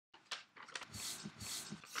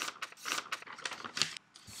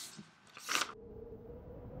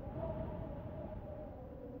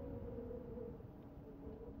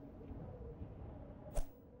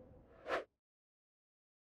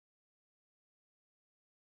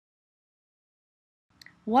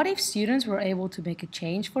What if students were able to make a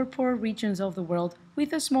change for poor regions of the world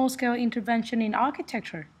with a small-scale intervention in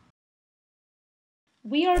architecture?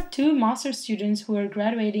 We are two master students who are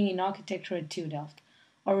graduating in architecture at TU Delft.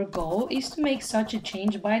 Our goal is to make such a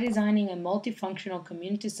change by designing a multifunctional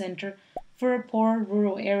community center for a poor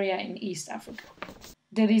rural area in East Africa.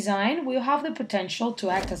 The design will have the potential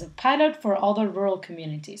to act as a pilot for other rural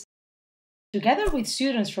communities. Together with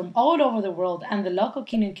students from all over the world and the local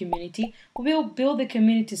Kenyan community, we will build the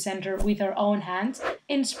community center with our own hands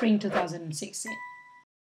in spring 2016.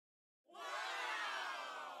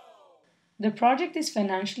 The project is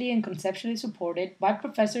financially and conceptually supported by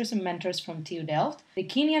professors and mentors from TU Delft, the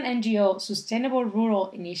Kenyan NGO Sustainable Rural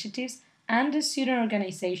Initiatives, and the student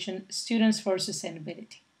organization Students for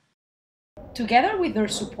Sustainability. Together with their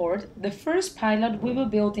support, the first pilot will be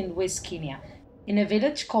built in West Kenya, in a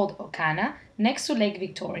village called Okana, next to Lake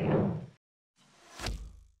Victoria.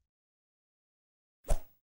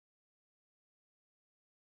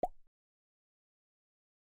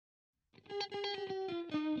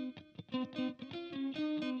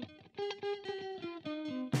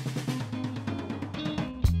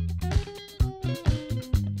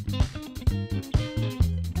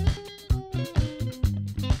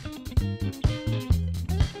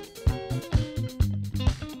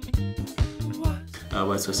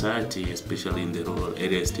 Our society, especially in the rural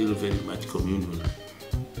area, is still very much communal.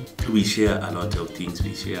 We share a lot of things.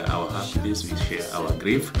 We share our happiness, we share our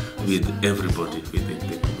grief with everybody within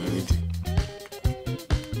the community.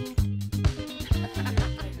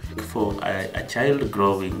 For a child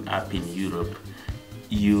growing up in Europe,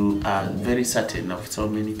 you are very certain of so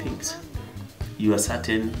many things. You are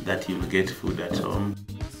certain that you'll get food at home,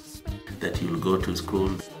 that you'll go to school,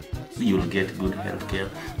 you'll get good health care,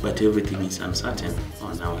 but everything is uncertain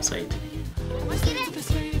on our side.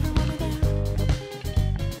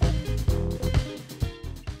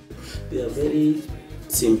 There are very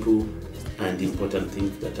simple and important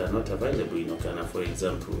things that are not available in Okana. For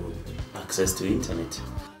example, access to internet.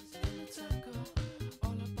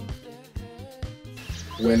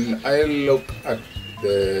 When I look at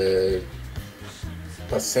the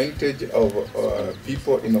percentage of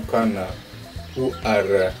people in Okana who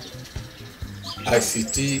are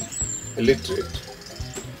ICT illiterate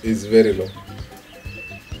is very low.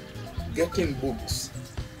 Getting books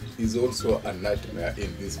is also a nightmare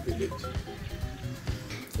in this village.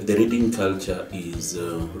 The reading culture is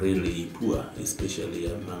really poor,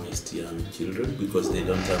 especially amongst young children, because they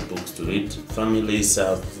don't have books to read. Families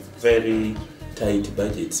have very tight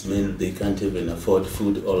budgets, mean they can't even afford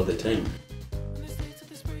food all the time.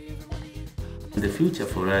 The future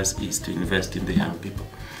for us is to invest in the young people,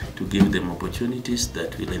 to give them opportunities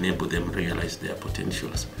that will enable them realize their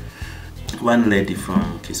potentials. One lady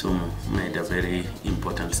from Kisumu made a very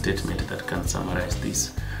important statement that can summarize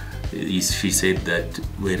this. She said that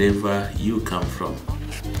wherever you come from,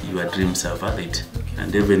 your dreams are valid.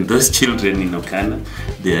 And even those children in Okana,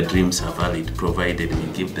 their dreams are valid, provided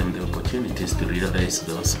we give them the opportunities to realize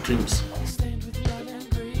those dreams.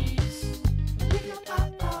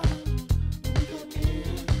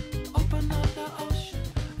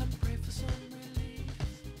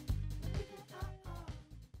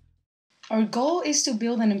 Our goal is to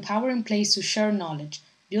build an empowering place to share knowledge,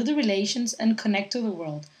 build the relations, and connect to the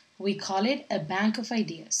world. We call it a bank of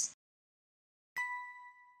ideas.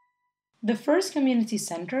 The first community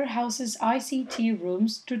center houses ICT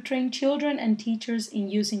rooms to train children and teachers in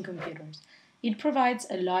using computers. It provides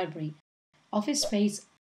a library, office space,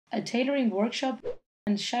 a tailoring workshop,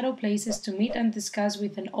 and shadow places to meet and discuss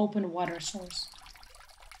with an open water source.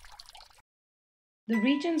 The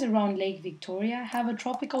regions around Lake Victoria have a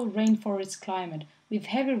tropical rainforest climate with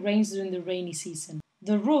heavy rains during the rainy season.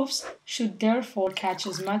 The roofs should therefore catch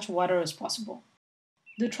as much water as possible.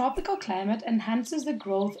 The tropical climate enhances the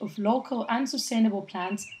growth of local and sustainable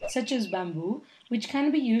plants such as bamboo, which can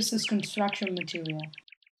be used as construction material.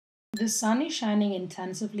 The sun is shining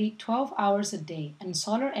intensively 12 hours a day, and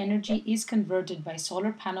solar energy is converted by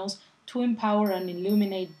solar panels to empower and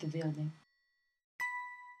illuminate the building.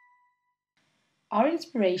 Our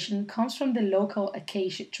inspiration comes from the local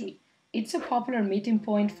acacia tree. It's a popular meeting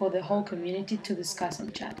point for the whole community to discuss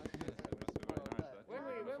and chat.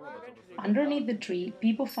 Underneath the tree,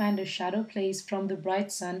 people find a shadow place from the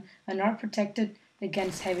bright sun and are protected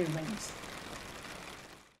against heavy rains.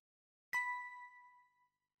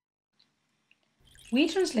 We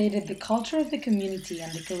translated the culture of the community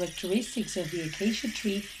and the characteristics of the acacia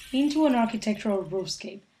tree into an architectural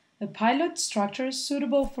roofscape, a pilot structure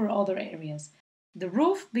suitable for other areas. The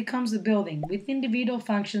roof becomes the building with individual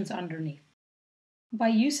functions underneath. By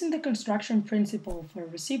using the construction principle for a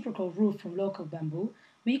reciprocal roof from local bamboo,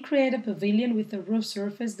 We create a pavilion with a roof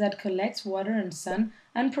surface that collects water and sun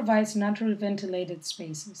and provides natural ventilated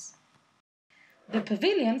spaces. The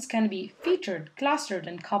pavilions can be featured, clustered,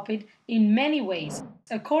 and copied in many ways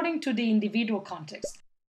according to the individual context.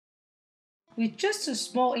 With just a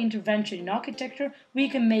small intervention in architecture, we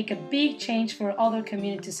can make a big change for other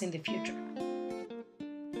communities in the future.